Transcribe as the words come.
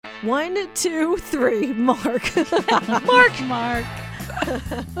1, 2, 3, Mark. Mark.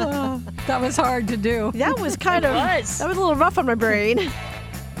 Oh, that was hard to do. That was that was a little rough on my brain.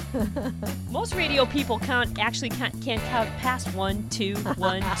 Most radio people can't count past 1, 2,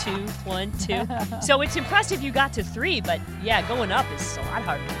 1, 2, 1, 2. So it's impressive you got to 3, but yeah, going up is a lot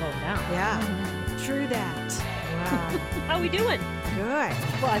harder than going down. Yeah, true that. Wow. How we doing? Good.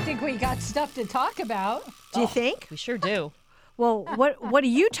 Well, I think we got stuff to talk about. Do you think? We sure do. Well, what are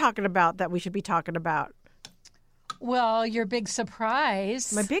you talking about that we should be talking about? Well, your big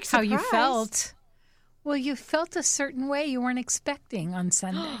surprise. My big surprise? How you felt. Well, you felt a certain way you weren't expecting on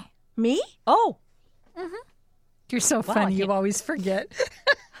Sunday. Me? Oh. Mm-hmm. You're so funny. You always forget.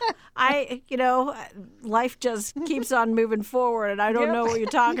 Life just keeps on moving forward, and I don't know what you're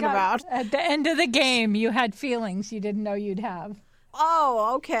talking about. At the end of the game, you had feelings you didn't know you'd have.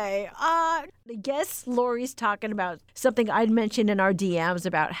 Oh, okay. I guess Laurie's talking about something I'd mentioned in our DMs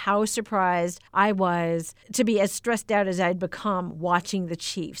about how surprised I was to be as stressed out as I'd become watching the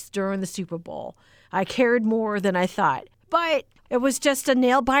Chiefs during the Super Bowl. I cared more than I thought, but it was just a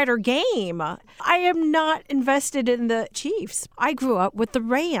nail-biter game. I am not invested in the Chiefs. I grew up with the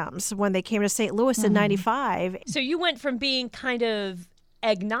Rams when they came to St. Louis in 95. So you went from being kind of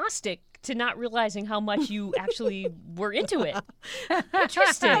agnostic to not realizing how much you actually were into it.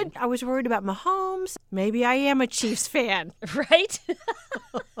 Interesting. I was worried about Mahomes. Maybe I am a Chiefs fan. Right?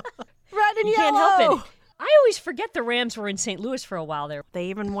 Red and you yellow. Can't help it. I always forget the Rams were in St. Louis for a while there. They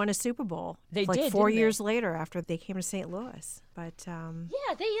even won a Super Bowl. They like did, 4 didn't years they? later after they came to St. Louis. But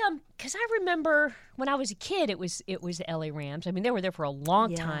yeah, they because I remember when I was a kid, it was the LA Rams. I mean, they were there for a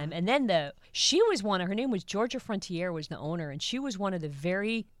long time, and then her name was Georgia Frontier, was the owner, and she was one of the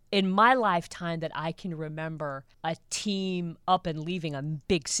very, in my lifetime that I can remember, a team up and leaving a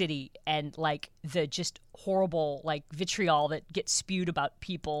big city and like the just horrible like vitriol that gets spewed about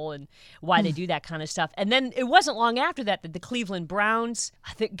people and why they do that kind of stuff. And then it wasn't long after that the Cleveland Browns,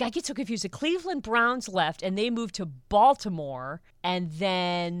 I get so confused. The Cleveland Browns left and they moved to Baltimore, and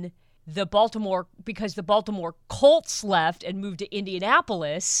then because the Baltimore Colts left and moved to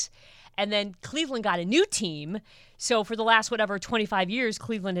Indianapolis. And then Cleveland got a new team. So for the last, 25 years,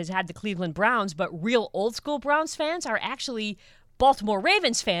 Cleveland has had the Cleveland Browns, but real old school Browns fans are actually Baltimore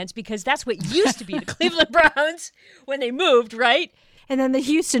Ravens fans because that's what used to be the Cleveland Browns when they moved, right? And then the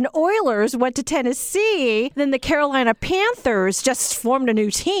Houston Oilers went to Tennessee. Then the Carolina Panthers just formed a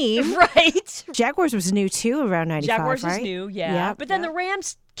new team. Right. Jaguars was new too around 95, Jaguars right? is new, yeah. Yep, but then yep. the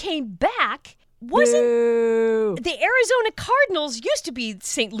Rams came back. Boo. The Arizona Cardinals used to be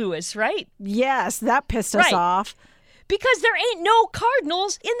St. Louis, right? Yes, that pissed us off. Because there ain't no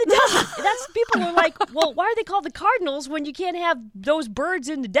Cardinals in the desert. That's people are like, well, why are they called the Cardinals when you can't have those birds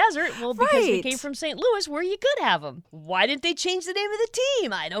in the desert? Well, because they came from St. Louis where you could have them. Why didn't they change the name of the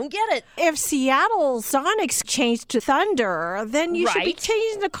team? I don't get it. If Seattle Sonics changed to Thunder, then you should be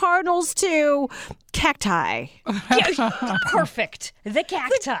changing the Cardinals to Cacti. Yeah, perfect. The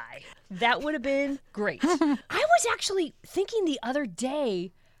Cacti. That would have been great. I was actually thinking the other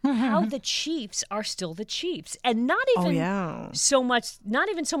day how the Chiefs are still the Chiefs, and not even so much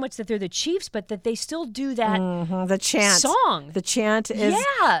that they're the Chiefs, but that they still do that the chant song. The chant is.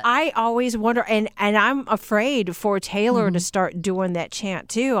 Yeah. I always wonder, and I'm afraid for Taylor to start doing that chant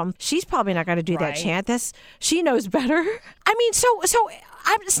too. She's probably not going to do that chant. She knows better. I mean, so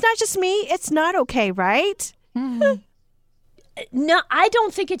it's not just me. It's not okay, right? Mm-hmm. No, I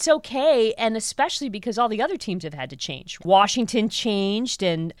don't think it's okay, and especially because all the other teams have had to change. Washington changed,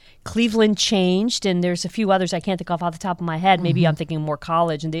 and Cleveland changed, and there's a few others I can't think of off the top of my head. Maybe I'm thinking more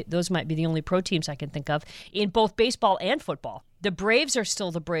college, and those might be the only pro teams I can think of in both baseball and football. The Braves are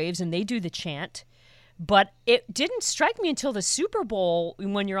still the Braves, and they do the chant. But it didn't strike me until the Super Bowl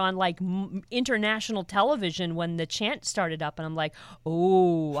when you're on like international television when the chant started up, and I'm like,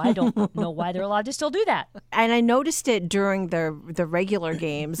 oh, I don't know why they're allowed to still do that. And I noticed it during the regular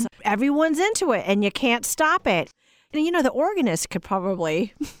games. Everyone's into it, and you can't stop it. And the organist could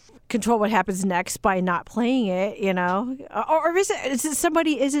probably control what happens next by not playing it, or is it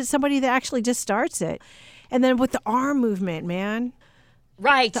somebody that actually just starts it? And then with the arm movement, man.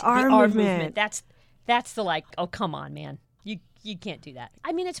 Right, the arm movement. That's the like, oh, come on, man. You can't do that.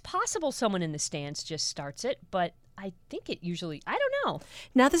 I mean, it's possible someone in the stands just starts it, but I think it usually, I don't know.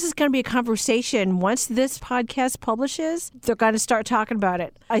 Now this is going to be a conversation. Once this podcast publishes, they're going to start talking about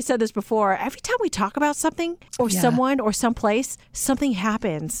it. I said this before. Every time we talk about something or someone or someplace, something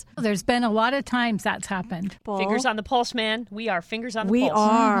happens. There's been a lot of times that's happened. Fingers on the pulse, man. We are fingers on the pulse. We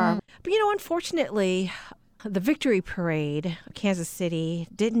are. But, unfortunately, the victory parade of Kansas City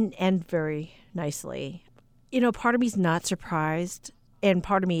didn't end very nicely. Part of me's not surprised. and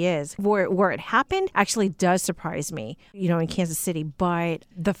part of me is, where it happened actually does surprise me, in Kansas City. But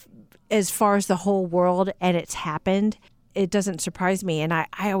as far as the whole world and it's happened, it doesn't surprise me. And I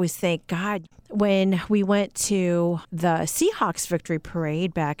always think, God, when we went to the Seahawks victory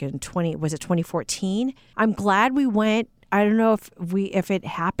parade back in 2014, I'm glad we went. I don't know if it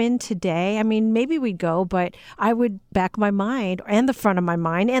happened today. I mean, maybe we'd go, but I would back my mind and the front of my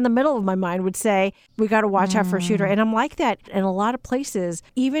mind and the middle of my mind would say, we got to watch out for a shooter. And I'm like that in a lot of places,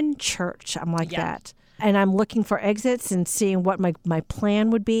 even church, I'm like that. And I'm looking for exits and seeing what my plan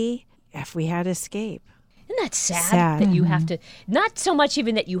would be if we had to escape. Isn't that sad that you have to, not so much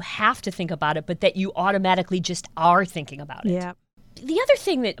even that you have to think about it, but that you automatically just are thinking about it. Yeah. The other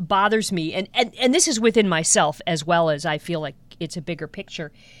thing that bothers me, and this is within myself as well as I feel like it's a bigger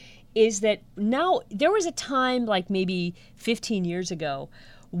picture, is that now there was a time like maybe 15 years ago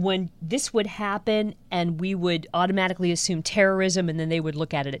when this would happen and we would automatically assume terrorism and then they would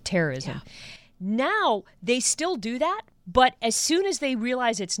look at it as terrorism. Yeah. Now they still do that, but as soon as they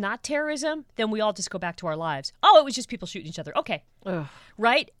realize it's not terrorism, then we all just go back to our lives. Oh, it was just people shooting each other. Okay. Ugh.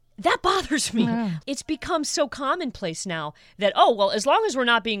 Right? That bothers me. Yeah. It's become so commonplace now that, as long as we're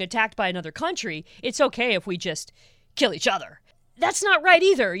not being attacked by another country, it's okay if we just kill each other. That's not right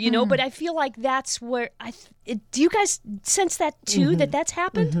either, but I feel like that's where do you guys sense that too, that's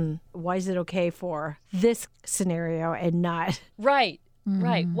happened? Mm-hmm. Why is it okay for this scenario and not? Right.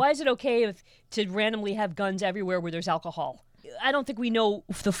 Why is it okay to randomly have guns everywhere where there's alcohol? I don't think we know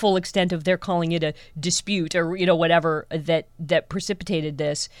the full extent of their calling it a dispute or, whatever that precipitated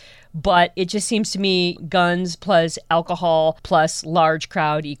this. But it just seems to me guns plus alcohol plus large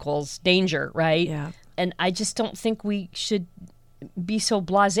crowd equals danger, right? Yeah. And I just don't think we should be so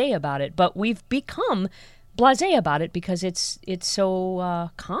blasé about it. But we've become blasé about it because it's so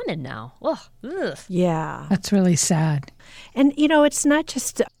common now. Ugh. Yeah. That's really sad. And, it's not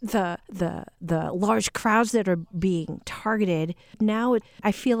just the large crowds that are being targeted. Now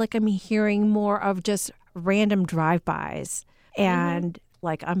I feel like I'm hearing more of just random drive-bys. And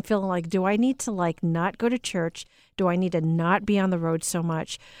I'm feeling like, do I need to not go to church? Do I need to not be on the road so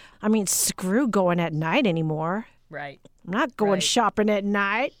much? I mean, screw going at night anymore. Right. I'm not going shopping at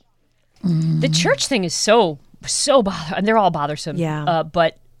night. The church thing is so bothersome. And they're all bothersome. Yeah.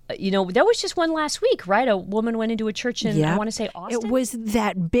 But there was just one last week, right? A woman went into a church in, I want to say, Austin? It was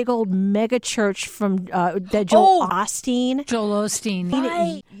that big old mega church from that Joel Osteen. Joel Osteen.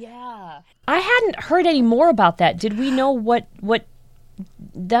 Right, yeah. I hadn't heard any more about that. Did we know what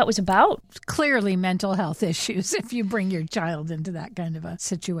that was about? Clearly mental health issues if you bring your child into that kind of a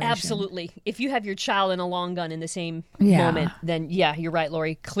situation. Absolutely. If you have your child and a long gun in the same moment, then you're right,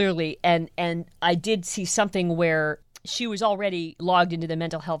 Laurie, clearly. And I did see something where she was already logged into the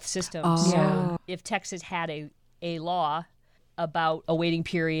mental health system. Oh. So if Texas had a law about a waiting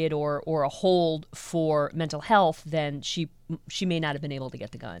period or a hold for mental health, then she may not have been able to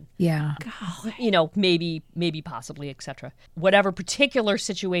get the gun. Yeah. Maybe possibly, etc. Whatever particular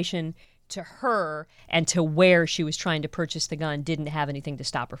situation to her and to where she was trying to purchase the gun didn't have anything to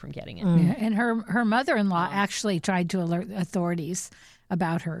stop her from getting it. Yeah. And her mother-in-law actually tried to alert authorities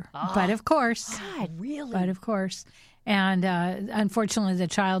about her. But of course. God, really? But of course. And unfortunately, the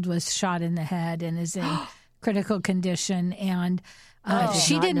child was shot in the head and is in critical condition. And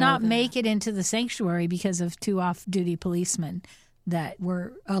she did not make it into the sanctuary because of 2 off-duty policemen that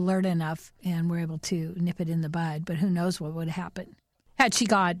were alert enough and were able to nip it in the bud. But who knows what would happen had she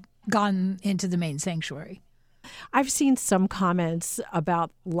gone into the main sanctuary. I've seen some comments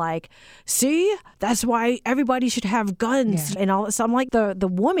about see, that's why everybody should have guns and all this. I'm like, the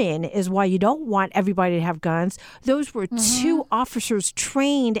woman is why you don't want everybody to have guns. Those were 2 officers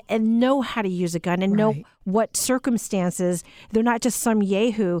trained and know how to use a gun and know what circumstances. They're not just some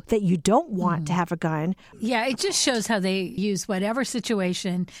yahoo that you don't want to have a gun. Yeah, it just shows how they use whatever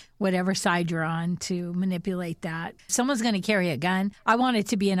situation, whatever side you're on to manipulate that. If someone's going to carry a gun, I want it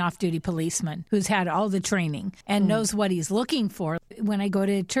to be an off-duty policeman who's had all the training and knows what he's looking for. When I go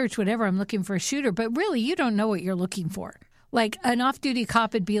to church, whatever, I'm looking for a shooter. But really, you don't know what you're looking for. Like an off-duty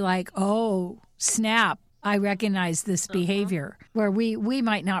cop would be like, oh, snap. I recognize this behavior, where we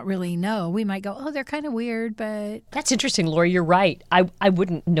might not really know. We might go, oh, they're kind of weird, but... That's interesting, Laurie. You're right. I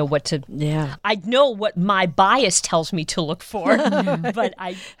wouldn't know what to... Yeah. I know what my bias tells me to look for, but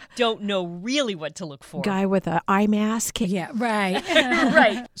I don't know really what to look for. Guy with an eye mask. Yeah, right.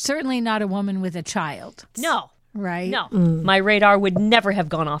 Right. Certainly not a woman with a child. No. Right? No. My radar would never have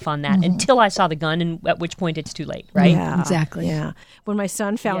gone off on that until I saw the gun, and at which point it's too late, right? Yeah, exactly. Yeah. When my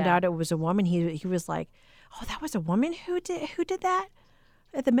son found out it was a woman, he was like, oh, that was a woman who did that?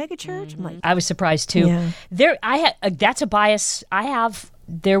 at the mega church? I'm like, I was surprised too. Yeah. That's a bias I have.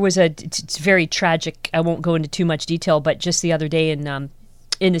 It's very tragic. I won't go into too much detail, but just the other day in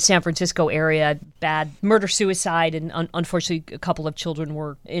the San Francisco area, bad murder-suicide, and unfortunately a couple of children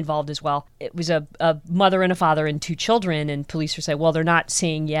were involved as well. It was a mother and a father and 2 children, and police were saying, well, they're not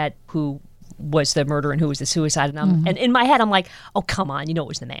saying yet who was the murderer and who was the suicide. And in my head, I'm like, oh, come on, it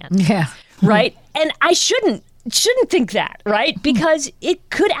was the man. Yeah. Right? And I shouldn't think that, right? Because it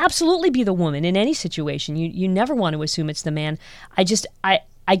could absolutely be the woman in any situation. You never want to assume it's the man. I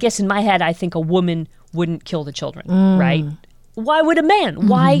guess in my head, I think a woman wouldn't kill the children, right? Why would a man?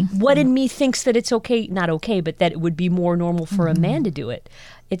 Why? What in me thinks that it's okay, not okay, but that it would be more normal for a man to do it?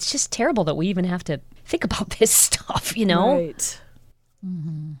 It's just terrible that we even have to think about this stuff, Right.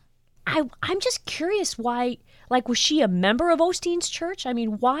 I'm just curious why, like, was she a member of Osteen's church? I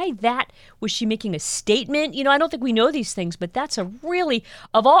mean, why that? Was she making a statement? I don't think we know these things, but that's a really,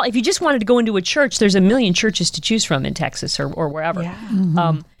 of all, if you just wanted to go into a church, there's a million churches to choose from in Texas or wherever.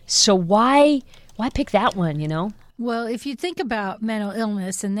 Yeah. So why pick that one, Well, if you think about mental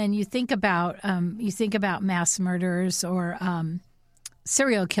illness, and then you think about mass murderers or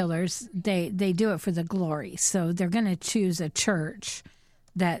serial killers, they do it for the glory. So they're going to choose a church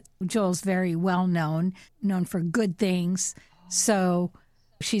that Joel's very well known for good things. So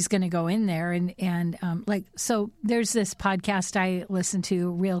she's going to go in there and so there's this podcast I listen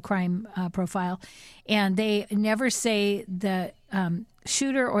to, Real Crime Profile, and they never say the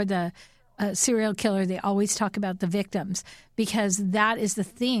shooter or the serial killer. They always talk about the victims, because that is the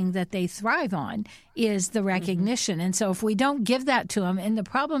thing that they thrive on, is the recognition. And so if we don't give that to them, and the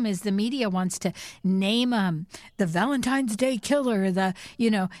problem is the media wants to name the Valentine's Day killer,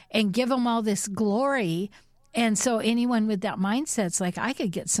 and give them all this glory. And so anyone with that mindset's like, I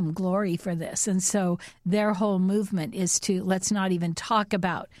could get some glory for this. And so their whole movement is to, let's not even talk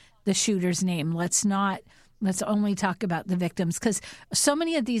about the shooter's name. Let's only talk about the victims, because so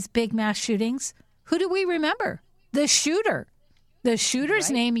many of these big mass shootings, who do we remember? The shooter. The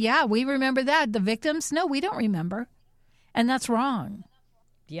shooter's name, yeah, we remember that. The victims, no, we don't remember. And that's wrong.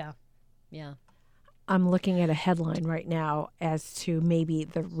 Yeah. I'm looking at a headline right now as to maybe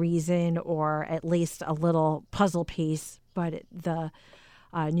the reason, or at least a little puzzle piece, but the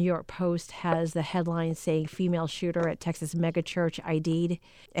New York Post has the headline saying female shooter at Texas megachurch ID'd,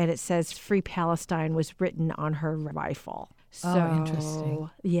 and it says Free Palestine was written on her rifle. So, interesting.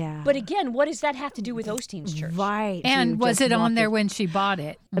 Yeah. But again, what does that have to do with Osteen's church? Right. And was it on there when she bought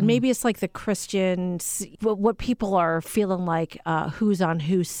it? And maybe it's like the Christians, what people are feeling like, who's on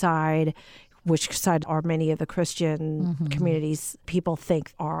whose side, which side are many of the Christian communities people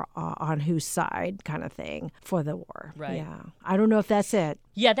think are on whose side, kind of thing, for the war. Right. Yeah. I don't know if that's it.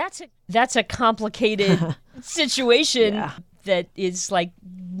 Yeah, that's a complicated situation. Yeah. That is like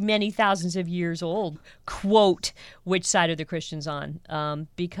many thousands of years old. Quote, which side are the Christians on?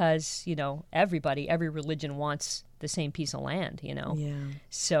 Because, every religion wants the same piece of land, Yeah.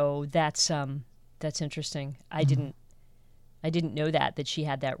 So that's interesting. I didn't know that she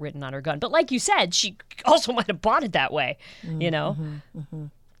had that written on her gun. But like you said, she also might have bought it that way,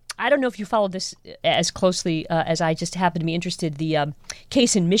 I don't know if you followed this as closely as I just happened to be interested. The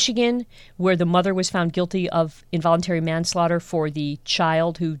case in Michigan where the mother was found guilty of involuntary manslaughter for the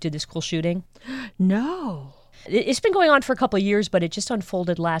child who did the school shooting. No. It's been going on for a couple of years, but it just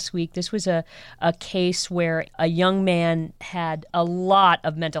unfolded last week. This was a case where a young man had a lot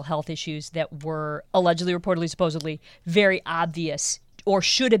of mental health issues that were allegedly, reportedly, supposedly very obvious, or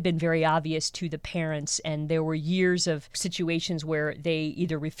should have been very obvious to the parents. And there were years of situations where they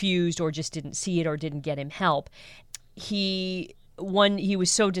either refused or just didn't see it or didn't get him help. He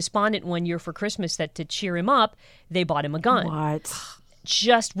was so despondent one year for Christmas that to cheer him up, they bought him a gun. What?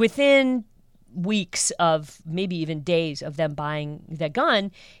 Just within weeks of maybe even days of them buying the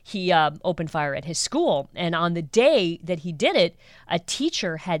gun, he opened fire at his school. And on the day that he did it, a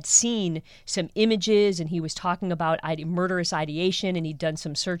teacher had seen some images, and he was talking about murderous ideation, and he'd done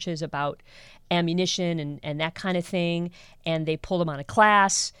some searches about ammunition and that kind of thing. And they pulled him out of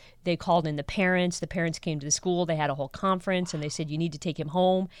class. They called in the parents. The parents came to the school. They had a whole conference, and they said, you need to take him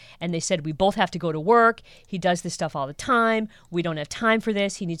home. And they said, we both have to go to work. He does this stuff all the time. We don't have time for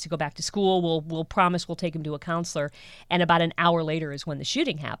this. He needs to go back to school. We'll promise we'll take him to a counselor. And about an hour later is when the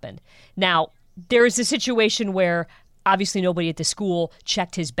shooting happened. Now, there is a situation where Obviously, nobody at the school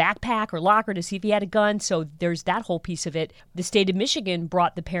checked his backpack or locker to see if he had a gun, so there's that whole piece of it. The state of Michigan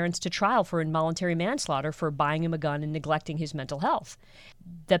brought the parents to trial for involuntary manslaughter for buying him a gun and neglecting his mental health.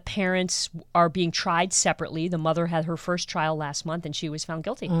 The parents are being tried separately. The mother had her first trial last month, and she was found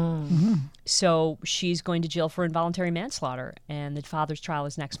guilty. Mm-hmm. So she's going to jail for involuntary manslaughter, and the father's trial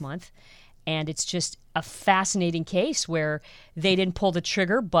is next month. And it's just a fascinating case where they didn't pull the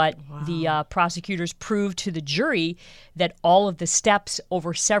trigger, but the prosecutors proved to the jury that all of the steps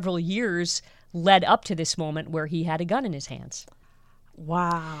over several years led up to this moment where he had a gun in his hands.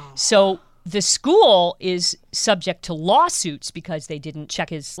 Wow. So the school is subject to lawsuits because they didn't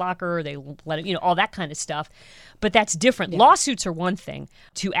check his locker, they let him, all that kind of stuff. But that's different. Yeah. Lawsuits are one thing.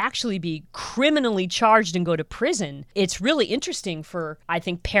 To actually be criminally charged and go to prison, it's really interesting for, I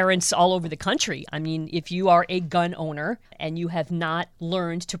think, parents all over the country. I mean, if you are a gun owner and you have not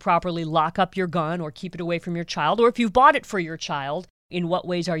learned to properly lock up your gun or keep it away from your child, or if you've bought it for your child, in what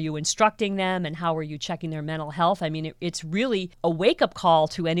ways are you instructing them and how are you checking their mental health? I mean, it's really a wake-up call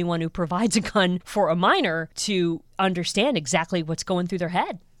to anyone who provides a gun for a minor to understand exactly what's going through their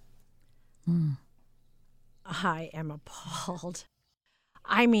head. I am appalled.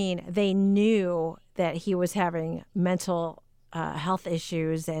 I mean, they knew that he was having mental health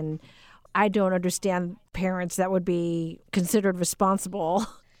issues, and I don't understand parents that would be considered responsible.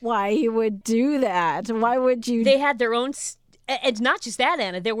 Why he would do that? Why would you? They had their own... It's not just that,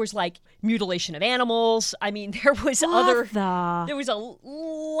 Anna. There was like mutilation of animals. I mean, there was there was a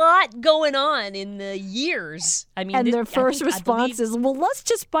lot going on in the years. I mean, and their first response is, "Well, let's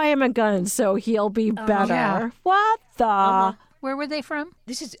just buy him a gun so he'll be better." Yeah. What the? Where were they from?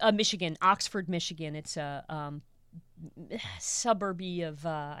 This is Michigan, Oxford, Michigan. It's a suburb of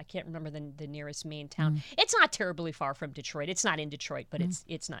I can't remember the nearest main town. It's not terribly far from Detroit. It's not in Detroit, but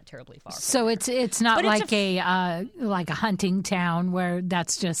it's not terribly far. So it's not like like a hunting town where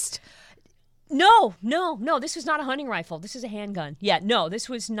that's just. No. This was not a hunting rifle. This is a handgun. Yeah, no, this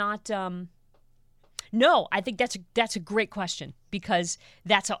was not. No, I think that's a great question because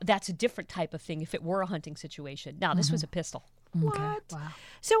that's a different type of thing. If it were a hunting situation, now this was a pistol. What? Okay. Wow.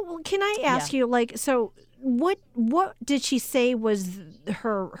 So can I ask you, what did she say was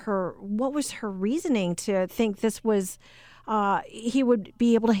what was her reasoning to think this was he would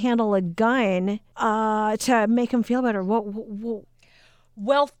be able to handle a gun to make him feel better? What?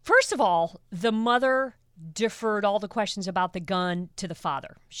 Well, first of all, the mother deferred all the questions about the gun to the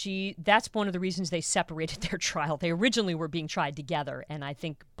father. That's one of the reasons they separated their trial. They originally were being tried together, and I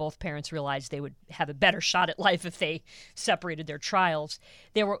think both parents realized they would have a better shot at life if they separated their trials.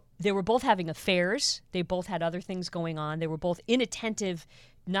 They were both having affairs. They both had other things going on. They were both inattentive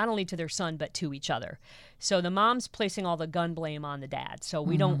not only to their son but to each other. So the mom's placing all the gun blame on the dad. So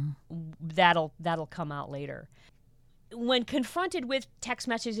we don't that'll come out later. When confronted with text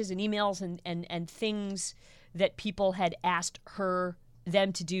messages and emails and things that people had asked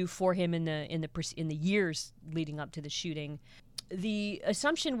them to do for him in the years leading up to the shooting, the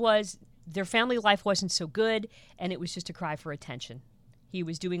assumption was their family life wasn't so good, and it was just a cry for attention. He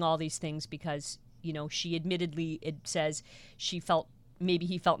was doing all these things because she admittedly, it says, he felt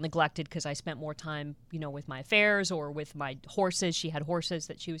neglected because I spent more time with my affairs or with my horses. She had horses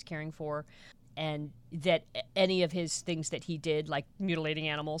that she was caring for. And that any of his things that he did, like mutilating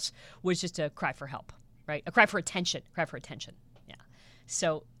animals, was just a cry for help, right? A cry for attention. Yeah.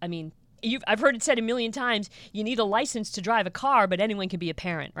 So, I mean, I've heard it said a million times, you need a license to drive a car, but anyone can be a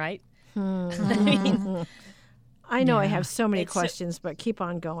parent, right? I know I have so many questions, but keep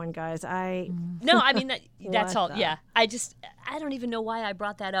on going, guys. No, I mean, that's all. Yeah. I don't even know why I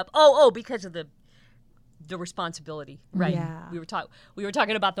brought that up. Because of the responsibility, right? Yeah. We were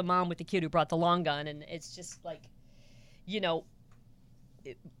talking about the mom with the kid who brought the long gun, and it's just like, you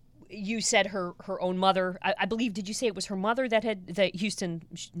said her own mother. I believe, did you say it was her mother that had the Houston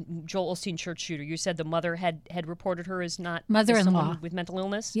Joel Osteen church shooter? You said the mother had reported her as not mother-in-law with mental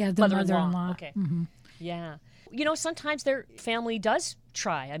illness. Yeah, the mother-in-law. Okay. Mm-hmm. Yeah. Sometimes their family does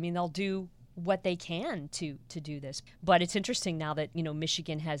try. I mean, they'll do what they can to do this. But it's interesting now that,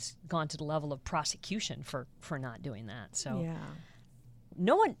 Michigan has gone to the level of prosecution for not doing that. So yeah.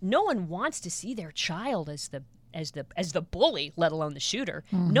 No one wants to see their child as the bully, let alone the shooter.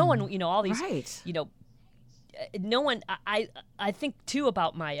 Mm-hmm. No one, all these, right. No one, I think too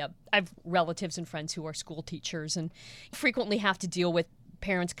about I have relatives and friends who are school teachers and frequently have to deal with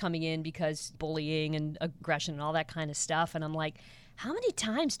parents coming in because bullying and aggression and all that kind of stuff. And I'm like, how many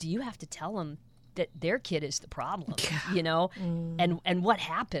times do you have to tell them that their kid is the problem, and what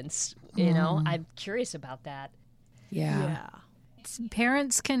happens, I'm curious about that. Yeah.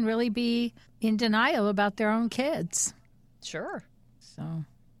 Parents can really be in denial about their own kids. Sure. So,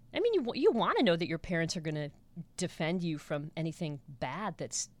 I mean, you want to know that your parents are going to defend you from anything bad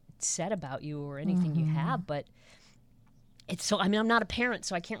that's said about you or anything you have, but it's so, I mean, I'm not a parent,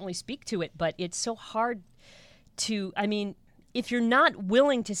 so I can't really speak to it, but it's so hard to, I mean, if you're not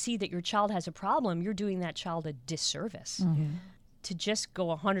willing to see that your child has a problem, you're doing that child a disservice. To just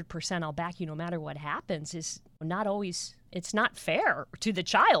go 100%, I'll back you no matter what happens, is not always, it's not fair to the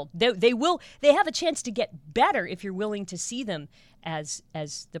child. They have a chance to get better if you're willing to see them as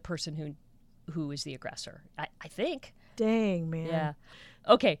the person who is the aggressor, I think. Dang, man. Yeah.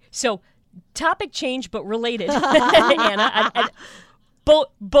 Okay, so topic change, but related. Anna,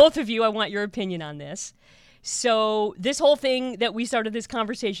 both of you, I want your opinion on this. So this whole thing that we started this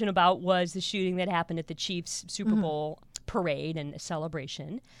conversation about was the shooting that happened at the Chiefs Super Bowl parade and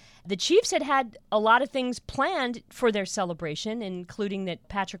celebration. The Chiefs had a lot of things planned for their celebration, including that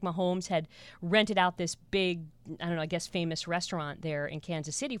Patrick Mahomes had rented out this big, I don't know, I guess famous restaurant there in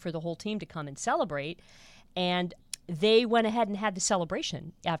Kansas City for the whole team to come and celebrate. And they went ahead and had the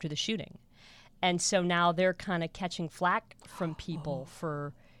celebration after the shooting. And so now they're kind of catching flack from people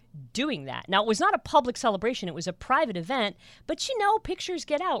for doing that. Now, it was not a public celebration. It was a private event. But, pictures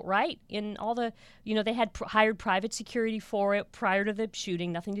get out, right? In all the, they had hired private security for it prior to the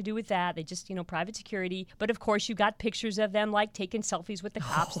shooting. Nothing to do with that. They just, private security. But, of course, you got pictures of them, like, taking selfies with the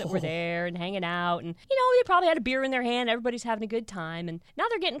cops that were there and hanging out. And, they probably had a beer in their hand. Everybody's having a good time. And now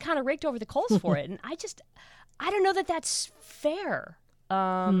they're getting kind of raked over the coals for it. And I don't know that that's fair.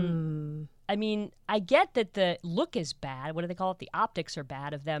 I mean, I get that the look is bad. What do they call it? The optics are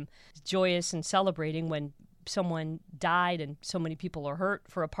bad of them joyous and celebrating when someone died and so many people are hurt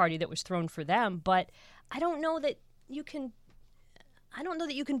for a party that was thrown for them. But I don't know that you can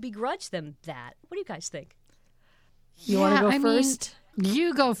begrudge them that. What do you guys think? You want to go first?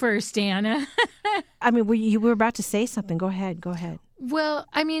 You go first, Anna. I mean, you were about to say something. Go ahead. Well,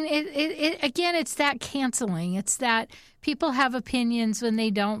 I mean, it again, it's that canceling. It's that people have opinions when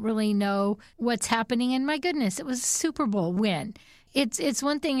they don't really know what's happening. And my goodness, it was a Super Bowl win. It's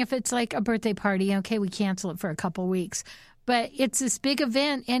one thing if it's like a birthday party. Okay, we cancel it for a couple weeks. But it's this big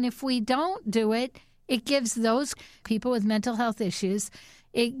event. And if we don't do it, it gives those people with mental health issues,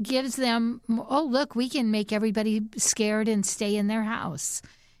 it gives them, oh, look, we can make everybody scared and stay in their house.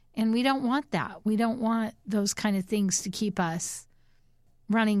 And we don't want that. We don't want those kind of things to keep us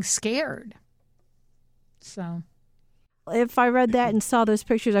running scared. So if I read that and saw those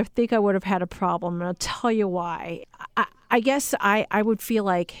pictures, I think I would have had a problem, and I'll tell you why. I guess I would feel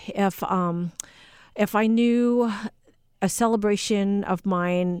like if I knew a celebration of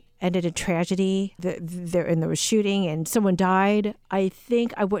mine ended in tragedy, and there was shooting and someone died, I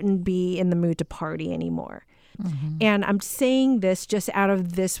think I wouldn't be in the mood to party anymore. And I'm saying this just out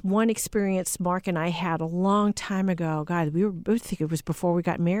of this one experience Mark and I had a long time ago. God, I think it was before we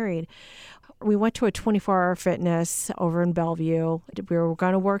got married. We went to a 24-hour fitness over in Bellevue. We were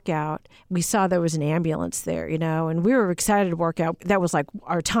going to work out. We saw there was an ambulance there, and we were excited to work out. That was like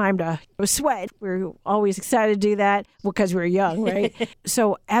our time to sweat. We were always excited to do that because we were young, right?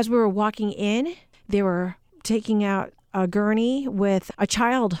 So as we were walking in, they were taking out a gurney with a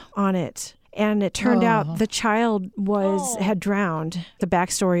child on it. And it turned out the child had drowned. The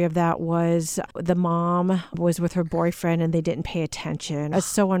backstory of that was the mom was with her boyfriend and they didn't pay attention. It's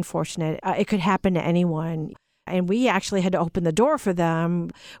so unfortunate. It could happen to anyone. And we actually had to open the door for them.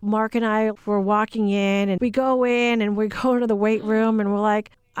 Mark and I were walking in, and we go in and we go to the weight room and we're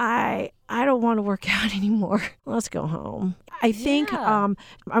like, I don't want to work out anymore. Let's go home. I think I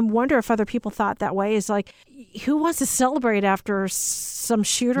wonder if other people thought that way. Is like, who wants to celebrate after some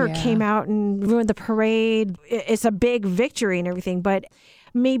shooter came out and ruined the parade? It's a big victory and everything, but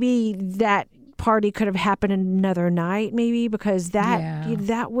maybe that party could have happened another night, maybe, because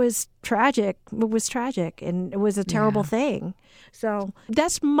that was tragic. It was tragic, and it was a terrible thing. So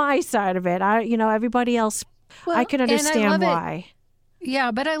that's my side of it. Everybody else, I can understand why.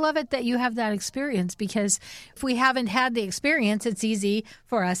 Yeah, but I love it that you have that experience, because if we haven't had the experience, it's easy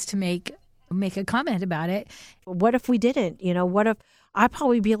for us to make a comment about it. What if we didn't? What if I'd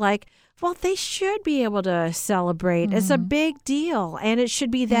probably be like, well, they should be able to celebrate. It's a big deal, and it should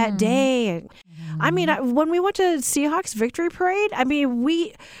be that day. I mean, when we went to Seahawks victory parade, I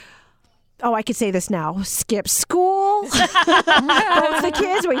mean, I could say this now, skip school. Both the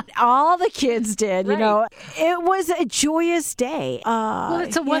kids, all the kids did, Right. It was a joyous day. Well,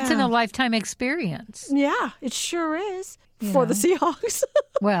 it's a once-in-a-lifetime experience. Yeah, it sure is for the Seahawks.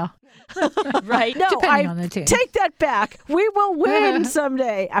 Well, right? No, Depending I on the team. take that back. We will win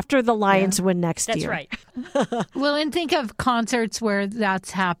someday after the Lions win next That's year. right. Well, and think of concerts where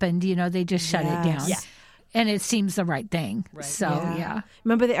that's happened. They just shut it down. Yes. Yeah. And it seems the right thing. Right. So, yeah.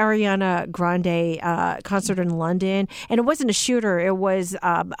 Remember the Ariana Grande concert in London? And it wasn't a shooter. It was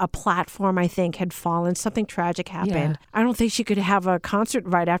a platform, I think, had fallen. Something tragic happened. Yeah. I don't think she could have a concert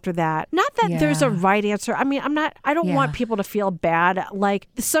right after that. Not that there's a Yeah. right answer. I mean, I don't want Yeah. people to feel bad. Like,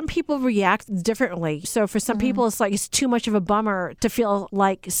 some people react differently. So for some people, it's like it's too much of a bummer to feel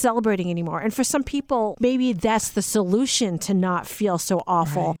like celebrating anymore. And for some people, maybe that's the solution to not feel so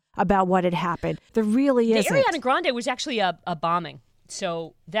awful about what had happened. There really isn't. The Ariana Grande was actually a bombing.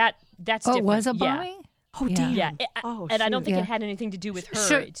 So that's Oh, different. it was a Yeah. bombing? Oh, damn. Yeah, and I don't think Yeah. it had anything to do with her.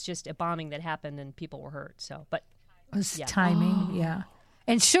 Sure. It's just a bombing that happened and people were hurt. So, but It was Yeah. timing, yeah.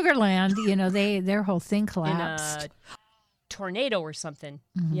 And Sugarland, their whole thing in collapsed. a tornado or something.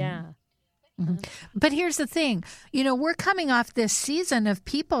 Mm-hmm. Yeah. But here's the thing, we're coming off this season of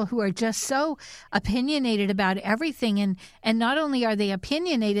people who are just so opinionated about everything. And not only are they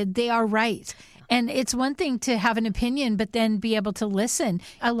opinionated, they are right. And it's one thing to have an opinion, but then be able to listen.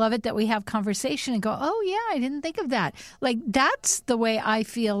 I love it that we have conversation and go, oh, yeah, I didn't think of that. Like, that's the way I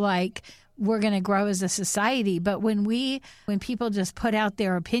feel like we're going to grow as a society. But when people just put out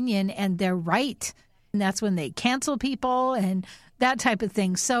their opinion and they're right, and that's when they cancel people and that type of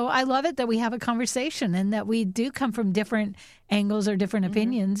thing. So I love it that we have a conversation and that we do come from different angles or different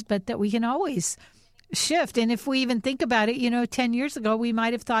opinions, but that we can always shift. And if we even think about it, 10 years ago, we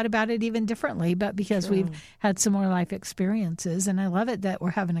might have thought about it even differently, but because we've had some more life experiences. And I love it that we're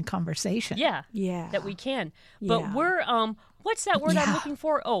having a conversation. Yeah. Yeah. That we can. But Yeah. we're, what's that word I'm looking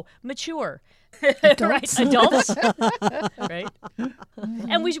for? Oh, mature. Adults. Right. Adults. Right.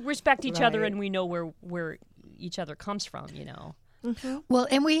 And we respect each other and we know where each other comes from, Well,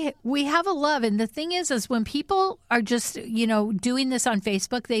 and we have a love. And the thing is when people are just, doing this on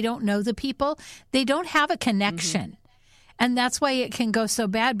Facebook, they don't know the people. They don't have a connection. And that's why it can go so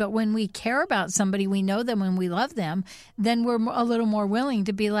bad. But when we care about somebody, we know them and we love them, then we're a little more willing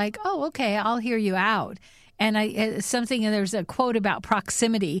to be like, oh, okay, I'll hear you out. And there's a quote about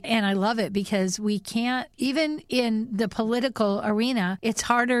proximity, and I love it because we can't, even in the political arena, it's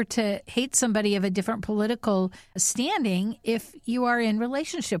harder to hate somebody of a different political standing if you are in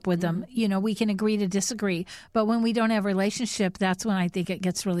relationship with them. We can agree to disagree, but when we don't have a relationship, that's when I think it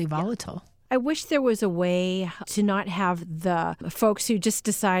gets really volatile. I wish there was a way to not have the folks who just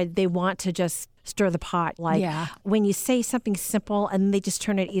decide they want to just stir the pot. Like when you say something simple and they just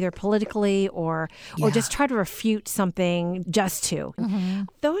turn it either politically or just try to refute something just to.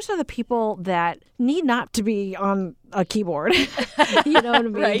 Those are the people that need not to be on a keyboard. You know what I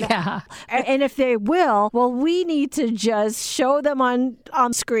mean? Right. Yeah. And if they will, well, we need to just show them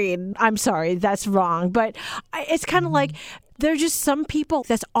on screen. I'm sorry, that's wrong. But it's kind of like, there's just some people,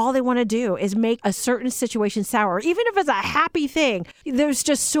 that's all they want to do is make a certain situation sour. Even if it's a happy thing, there's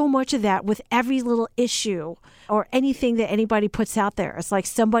just so much of that with every little issue or anything that anybody puts out there. It's like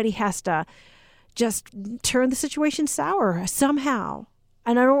somebody has to just turn the situation sour somehow.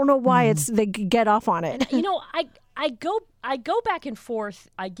 And I don't know why they get off on it. I go back and forth.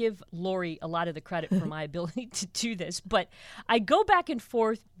 I give Laurie a lot of the credit for my ability to do this, but I go back and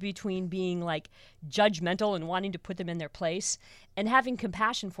forth between being like judgmental and wanting to put them in their place and having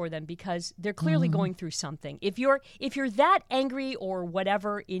compassion for them because they're clearly going through something. If you're that angry or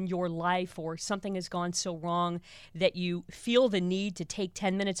whatever in your life or something has gone so wrong that you feel the need to take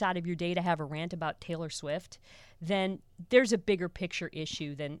 10 minutes out of your day to have a rant about Taylor Swift, then there's a bigger picture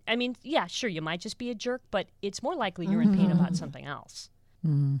issue than, yeah, sure, you might just be a jerk, but it's more likely you're in pain about something else.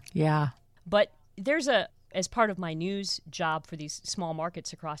 Yeah. But as part of my news job for these small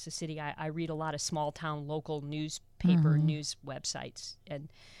markets across the city, I read a lot of small town local newspaper news websites. And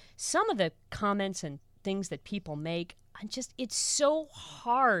some of the comments and things that people make, it's so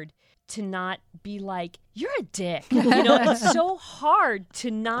hard to not be like, you're a dick. It's so hard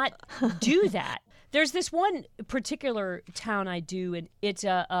to not do that. There's this one particular town I do, and it's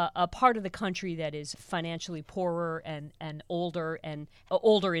a part of the country that is financially poorer and older in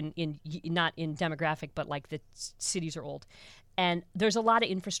not in demographic, but like the cities are old. And there's a lot of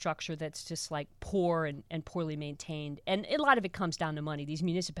infrastructure that's just like poor and poorly maintained. And a lot of it comes down to money. These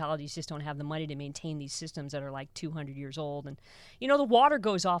municipalities just don't have the money to maintain these systems that are like 200 years old. And, the water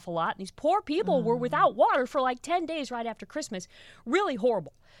goes off a lot. And these poor people were without water for like 10 days right after Christmas. Really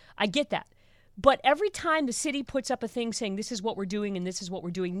horrible. I get that. But every time the city puts up a thing saying this is what we're doing and this is what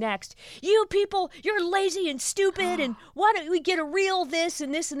we're doing next, you people, you're lazy and stupid, and why don't we get a real this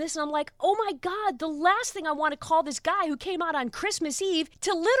and this and this? And I'm like, oh my God, the last thing I want to call this guy who came out on Christmas Eve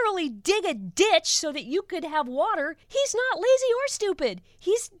to literally dig a ditch so that you could have water. He's not lazy or stupid.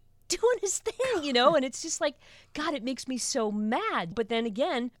 He's doing his thing, and it's just like, God, it makes me so mad. But then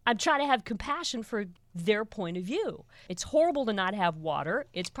again, I'm trying to have compassion for their point of view. It's horrible to not have water.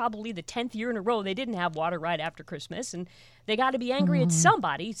 It's probably the 10th year in a row they didn't have water right after Christmas, and they got to be angry at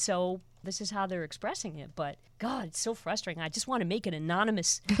somebody, so this is how they're expressing it. But God, it's so frustrating. I just want to make an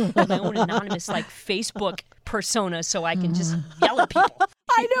anonymous, my own anonymous Facebook persona so I can just yell at people.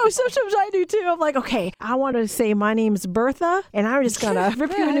 I know, sometimes I do too. I'm like, okay, I want to say my name's Bertha, and I'm just going to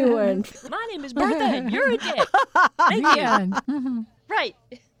rip you a new one. My name is Bertha, and you're a dick. Thank you. Right.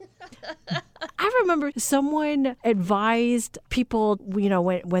 I remember someone advised people,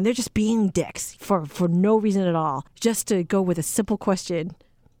 when they're just being dicks for no reason at all, just to go with a simple question.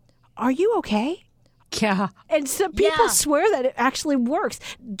 Are you okay? Yeah. And some people swear that it actually works.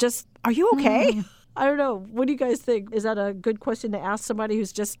 Just, are you okay? I don't know. What do you guys think? Is that a good question to ask somebody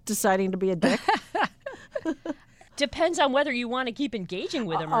who's just deciding to be a dick? Depends on whether you want to keep engaging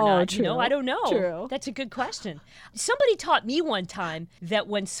with them or not. True. I don't know. True. That's a good question. Somebody taught me one time that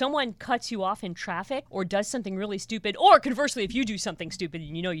when someone cuts you off in traffic or does something really stupid, or conversely, if you do something stupid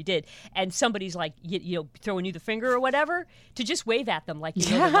and you did, and somebody's like, throwing you the finger or whatever, to just wave at them like,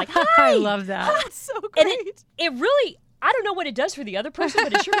 they're like, hi! I love that. That's so great. And it really, I don't know what it does for the other person,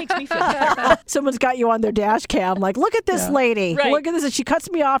 but it sure makes me feel better. Someone's got you on their dash cam, like, look at this lady. Right. Look at this. And she cuts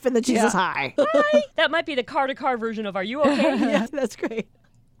me off, and then she says hi. Hi! That might be the car-to-car version of, are you okay? Yeah, that's great.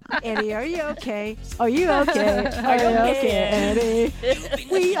 Annie, are you okay? Are you okay? Are you okay, Annie?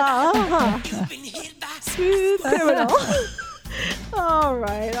 We are smooth criminal. All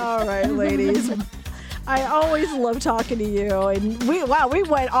right, ladies. I always love talking to you, and we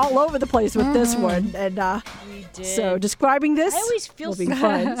went all over the place with this one, and We did. so describing this I always feel will be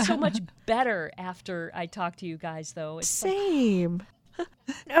fun. so much better after I talk to you guys, though. It's Same.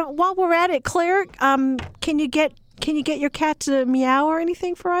 While we're at it, Claire, can you get your cat to meow or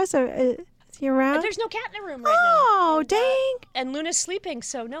anything for us? Is he around? there's no cat in the room right Oh, now. dang. And Luna's sleeping,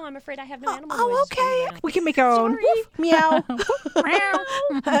 so no, I'm afraid I have no animal Oh, noises for you okay. right now. We can make our own. Sorry. Woof, meow.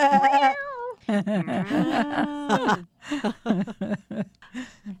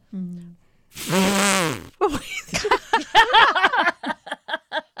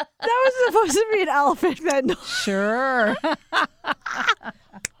 That was supposed to be an elephant, then. Sure.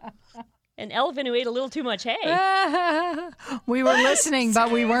 An elephant who ate a little too much hay. We were listening,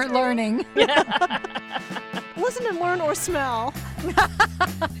 but we weren't learning. Listen and learn or smell.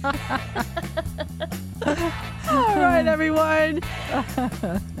 All right, everyone.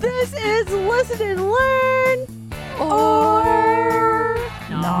 This is Listen and Learn or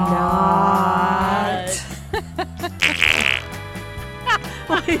not.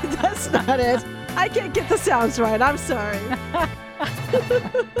 Wait, that's not it. I can't get the sounds right. I'm sorry.